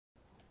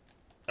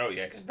Oh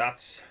yeah, because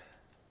that's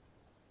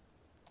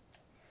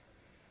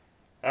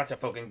a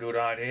fucking good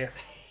idea.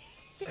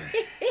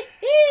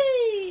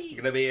 You're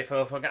gonna be here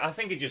for fucking. I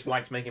think it just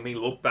likes making me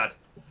look bad.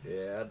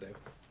 Yeah, I do.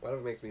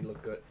 Whatever makes me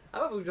look good.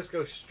 How about we just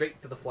go straight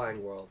to the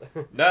flying world?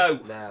 No.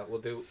 Nah, we'll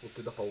do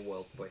the whole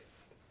world first.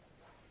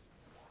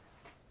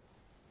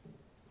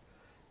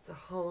 It's a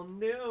whole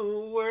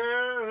new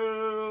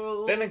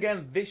world. Then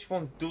again, this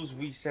one does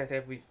reset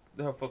every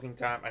fucking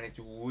time, and it's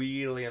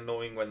really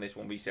annoying when this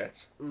one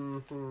resets.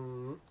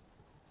 Mm-hmm.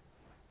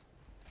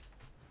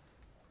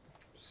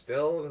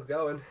 Still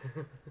going.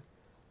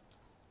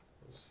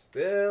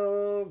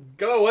 Still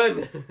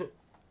going.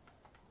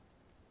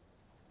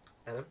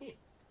 And I'm here.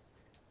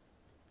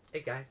 Hey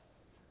guys.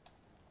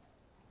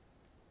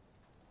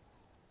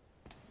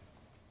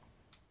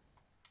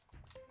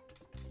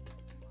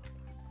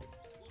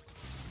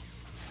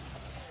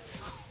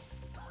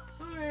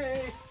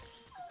 Sorry.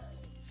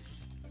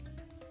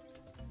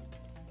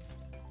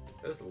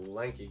 Those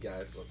lanky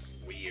guys look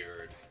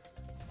weird.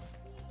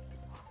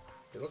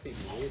 They look even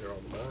weirder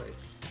on mine.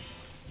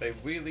 They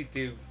really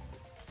do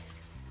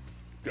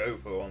go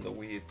for on the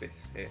weird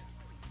bits here.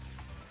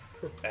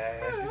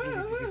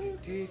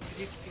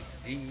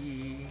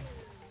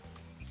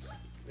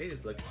 They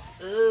just look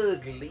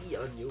ugly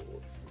on yours.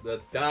 The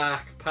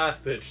dark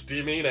passage, do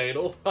you mean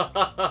anal?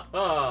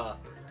 Sorry.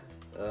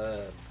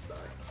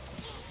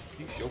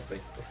 You should be.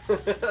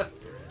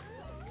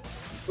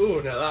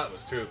 Ooh, now that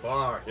was too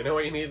far. You know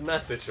what you need in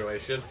that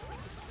situation?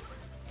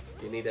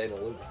 You need anal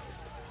loop.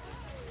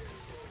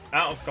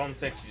 Out of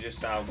context, you just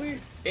sound weird.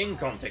 In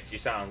context, you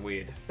sound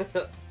weird.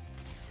 But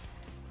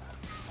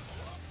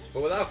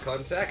without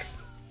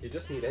context, you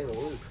just need anal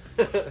loop.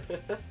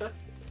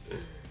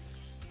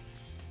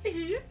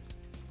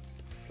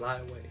 Fly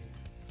away.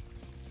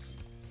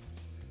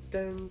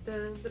 Dun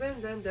dun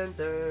dun dun dun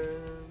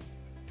dun.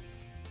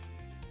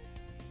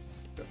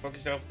 Go fuck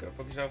yourself, go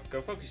fuck yourself,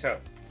 go fuck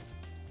yourself.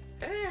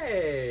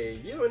 Hey,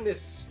 you and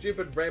this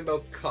stupid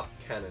rainbow cock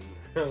cannon.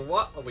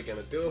 What are we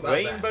gonna do about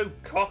that? Rainbow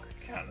cock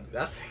cannon.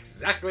 That's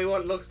exactly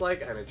what it looks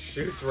like, and it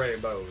shoots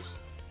rainbows.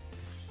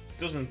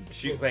 Doesn't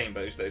shoot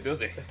rainbows though,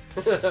 does it?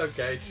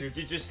 Okay, it shoots.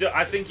 You just,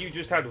 I think you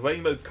just had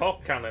rainbow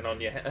cock cannon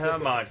on your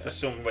mind for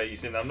some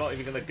reason. I'm not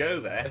even gonna go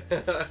there.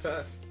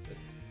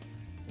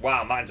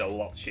 Wow, mine's a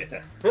lot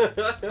shitter.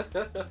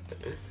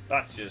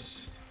 That's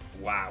just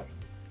wow.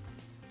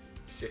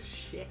 It's just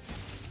shit.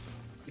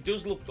 It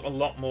does look a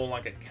lot more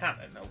like a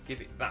cannon. I'll give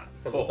it that.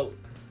 But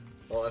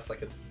Well, that's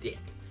like a dick.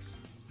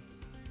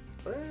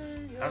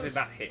 how did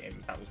that hit him?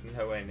 That was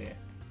nowhere near.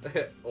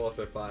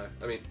 Auto fire.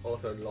 I mean,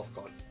 auto lock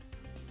on.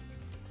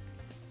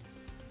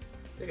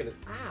 They're gonna.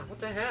 Ah, what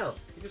the hell?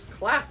 You just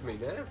clapped me,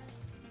 man.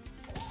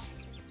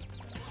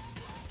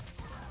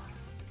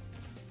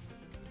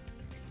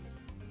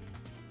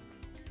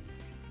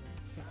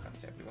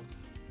 That's everyone.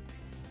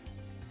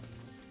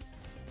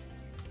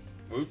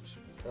 Whoops.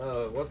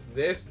 Oh, what's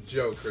this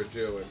Joker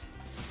doing?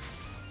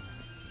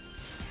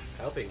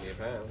 Helping me,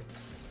 apparently.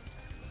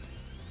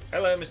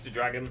 Hello, Mr.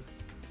 Dragon.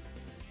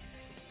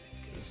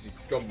 This is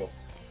Gumbo.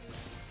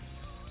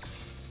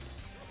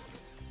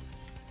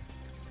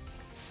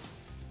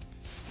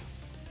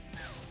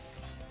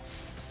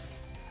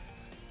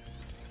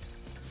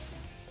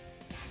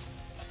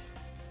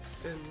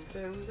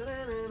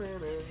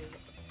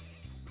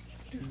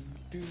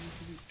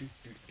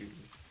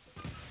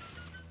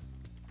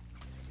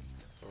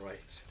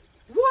 Right.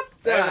 What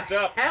the Hey, what's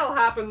up? hell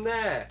happened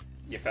there?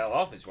 You fell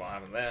off is what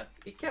happened there.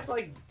 He kept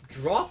like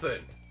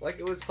dropping, like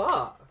it was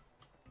hot.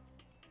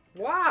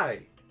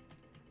 Why?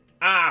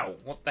 Ow!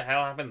 What the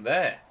hell happened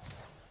there?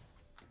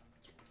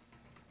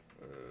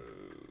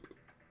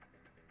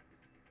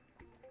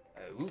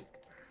 Oh.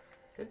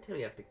 Don't tell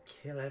me you have to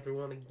kill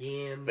everyone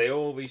again. They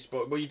all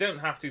respawn. Well, you don't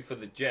have to for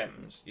the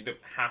gems. You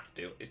don't have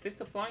to. Is this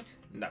the flight?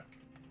 No.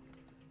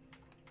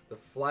 The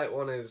flight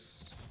one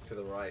is to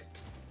the right.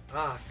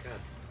 Ah, god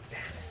damn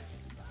it.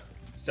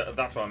 So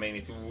that's what I mean.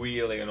 It's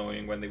really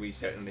annoying when they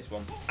reset in this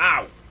one.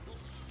 Ow!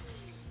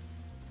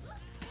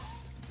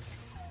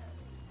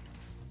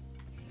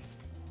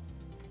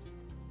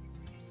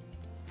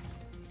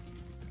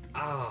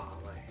 Ah,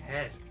 my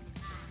head.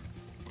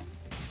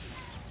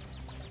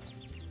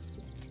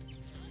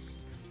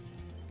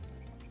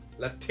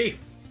 Latif.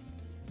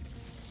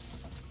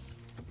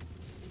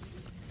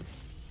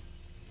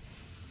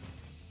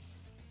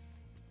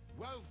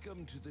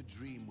 Welcome to the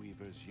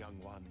Dreamweavers, young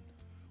one.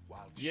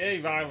 While Yay,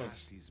 chasing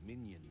violence. Gnasty's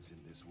minions in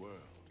this world,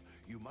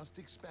 you must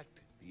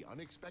expect the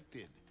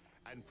unexpected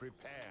and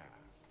prepare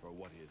for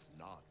what is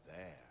not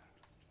there.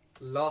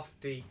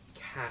 Lofty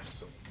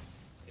Castle.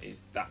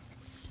 Is that...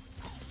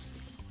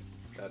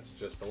 That's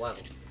just a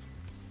level.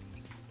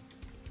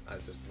 I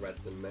just read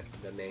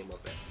the name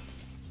of it.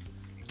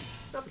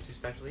 Nothing too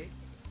special here.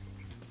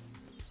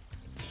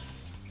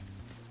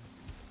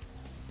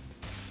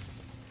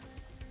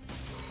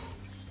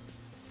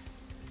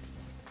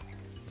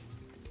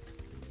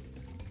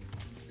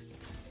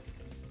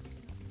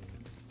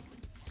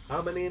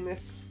 How many in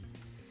this?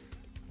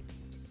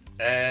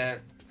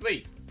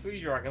 3. 3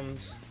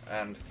 dragons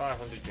and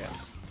 500 gems.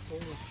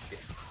 Holy shit.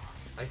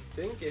 I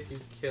think if you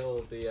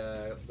kill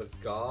the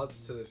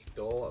guards to this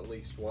door at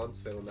least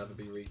once, they will never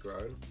be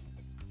regrown.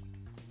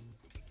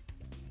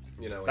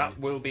 You know. That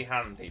will be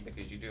handy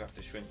because you do have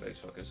to shrink those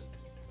fuckers.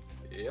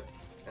 Yep.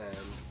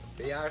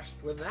 Be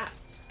arsed with that.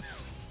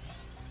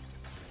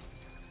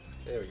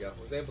 There we go.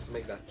 I was able to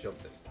make that jump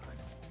this time.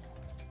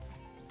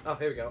 Oh,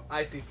 here we go.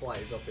 Icy flight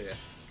is up here.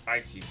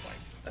 Icy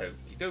flight.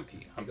 Okie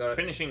dokie. I'm gotta-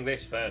 finishing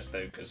this first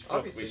though because fuck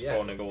Obviously, we're yeah.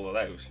 spawning all of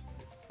those.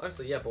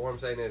 Honestly, yeah, but what I'm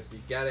saying is you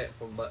get it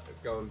from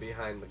going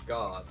behind the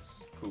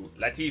guards. Cool.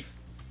 Latif,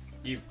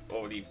 you've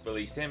already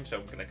released him, so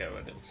I'm gonna go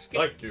ahead and skip.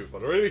 Thank you for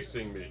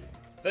releasing me.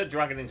 The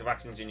dragon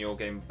interactions in your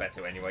game are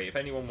better anyway. If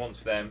anyone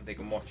wants them, they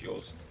can watch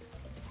yours.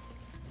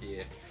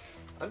 Yeah.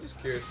 I'm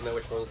just curious to know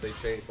which ones they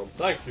changed from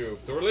thank you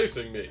for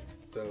releasing me.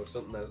 So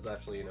something that's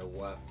actually, you know,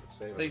 worth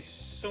saving. They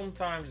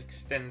sometimes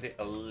extend it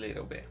a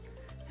little bit.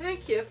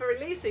 Thank you for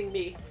releasing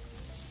me.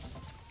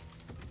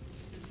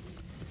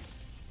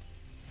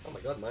 Oh my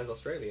god, mine's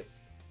Australian.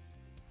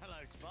 Hello,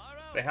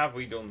 Spyro. They have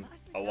redone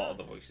a lot of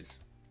the voices.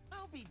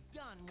 I'll be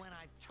done when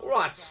I've told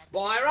Right, you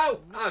that- Spyro.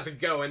 How's it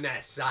going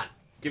there, son?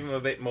 Give them a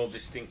bit more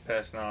distinct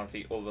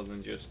personality other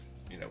than just,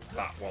 you know,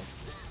 that one.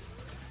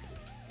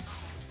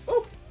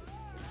 Oh!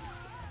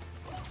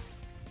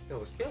 It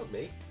almost killed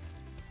me.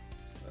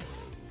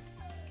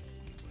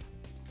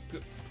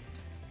 Good.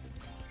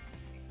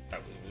 That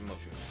was a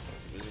mushroom.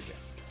 It was a gem.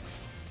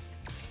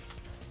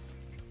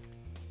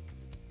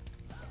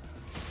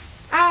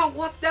 Ow,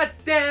 what the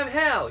damn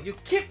hell? You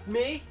kicked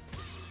me!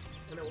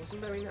 And it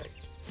wasn't very nice.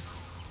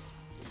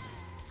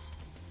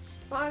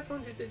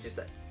 500 did you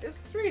say? It was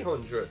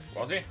 300.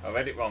 Was it? I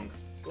read it wrong.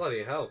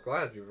 Bloody hell,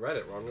 glad you read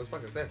it wrong. I was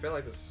about to say, I feel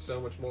like there's so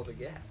much more to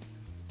get.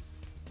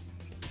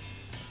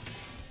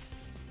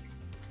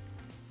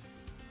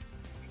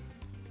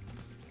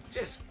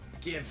 Just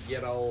give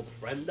your old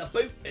friend a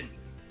booting.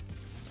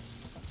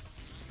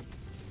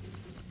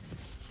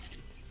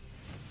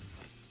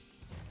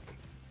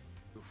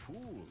 The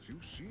fools you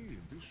see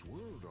in this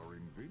world are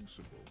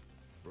invincible,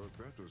 but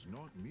that does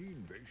not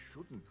mean they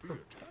shouldn't be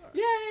attacked.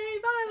 Yay,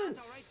 Sounds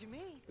violence! alright to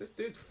me. This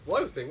dude's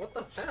floating, what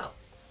the hell?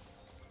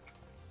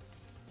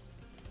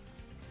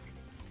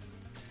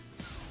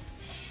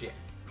 Shit.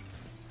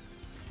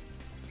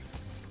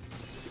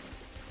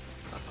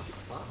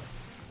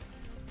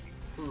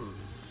 Hmm.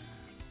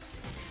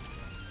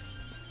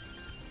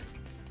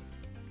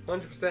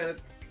 100%.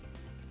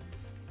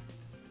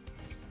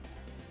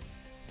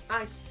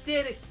 I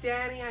did it,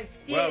 Danny, I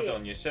did Well it!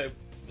 done. You should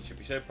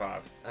be so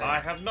proud. I I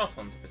have not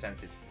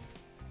 100%ed.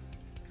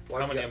 Why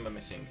How we many got- am I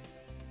missing?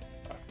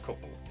 A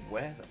couple.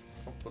 Where the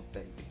fuck would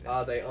they be? Then?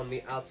 Are they on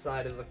the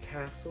outside of the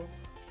castle?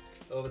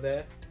 Over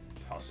there?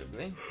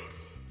 Possibly.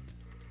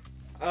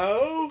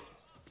 Oh!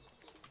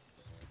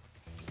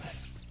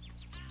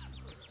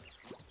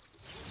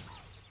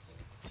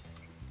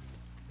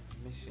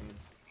 Missing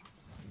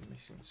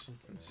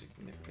something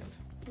significant.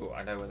 Oh,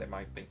 I know where they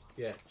might be.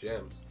 Yeah,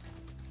 gems.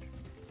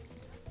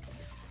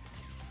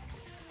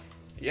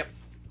 Yep.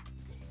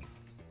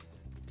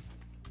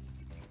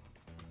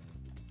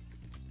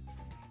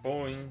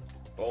 Boing,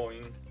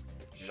 boing,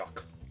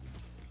 Jacques.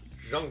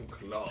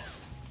 Jean-Claude.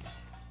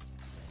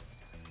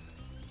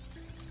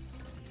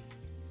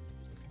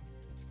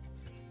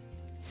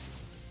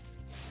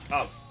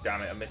 Oh,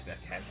 damn it, I'm missing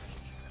a 10.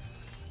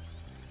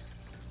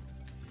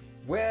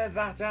 Where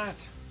that at?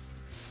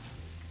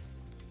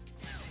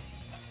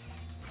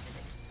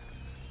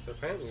 So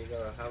apparently you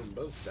gotta have them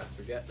both set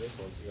to get this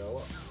one to go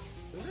up.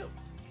 Who knew?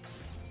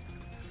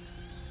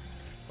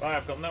 Well,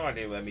 I've got no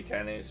idea where my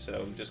 10 is,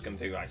 so I'm just going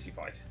to do Icy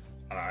Fight.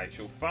 And I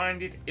shall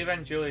find it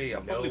eventually. I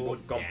probably would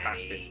have gone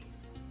past it.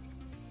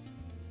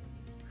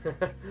 You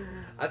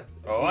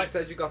Alright.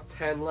 said you got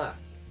 10 left.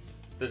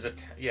 There's a,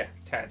 yeah,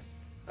 10.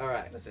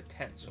 Alright. There's a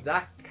 10 somewhere.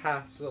 That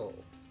castle,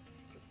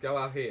 go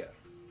out here.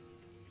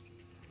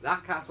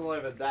 That castle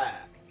over there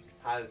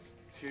has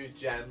 2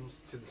 gems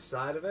to the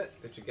side of it.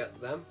 Did you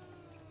get them?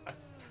 I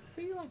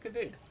feel like I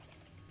did.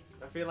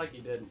 I feel like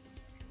you didn't.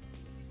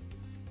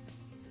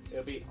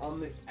 It'll be on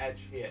this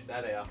edge here.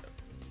 There they are.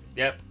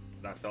 Yep,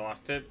 that's the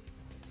last tip.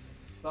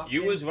 Fucking,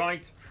 You was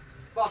right.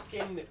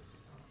 fucking.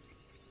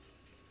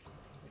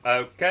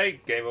 Okay,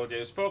 game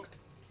audio's fucked.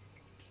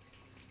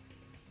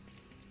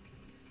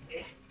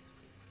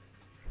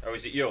 Or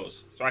is it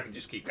yours? So I can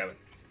just keep going.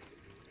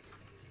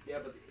 Yeah,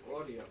 but the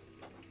audio.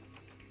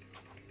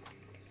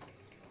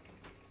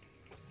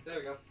 There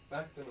we go.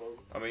 Back to normal.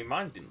 I mean,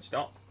 mine didn't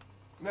stop.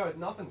 No,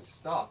 nothing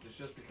stopped. It's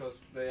just because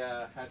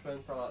the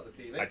headphones fell out of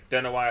the TV. I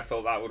don't know why I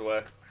thought that would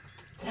work.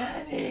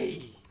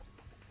 Danny!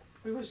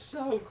 We were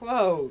so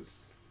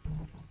close.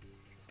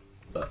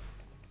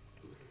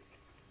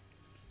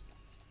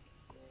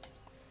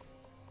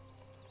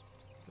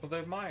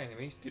 Although my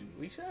enemies didn't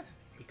reset.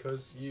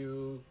 Because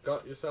you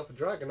got yourself a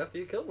dragon after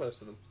you killed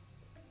most of them.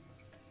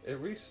 It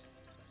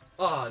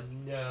Oh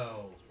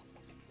no.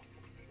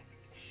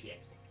 Shit.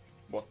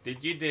 What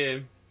did you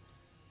do?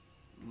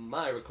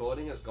 My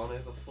recording has gone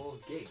over 4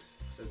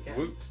 gigs. So get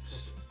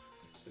Whoops.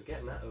 So So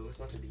getting that over, it's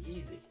not going to be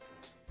easy.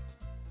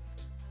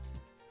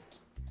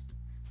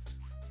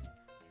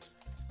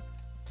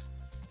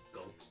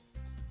 Go.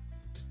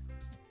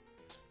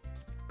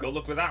 Good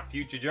luck with that,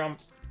 future jump.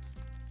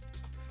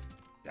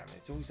 Damn it,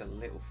 it's always a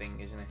little thing,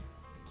 isn't it?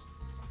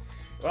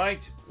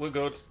 Right, we're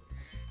good.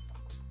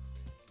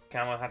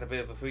 Camo had a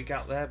bit of a freak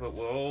out there, but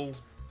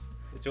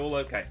it's all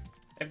okay.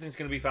 Everything's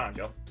going to be fine,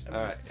 John.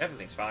 Alright.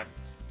 Everything's fine.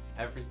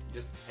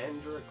 Just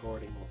end the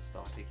recording, we'll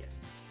start again.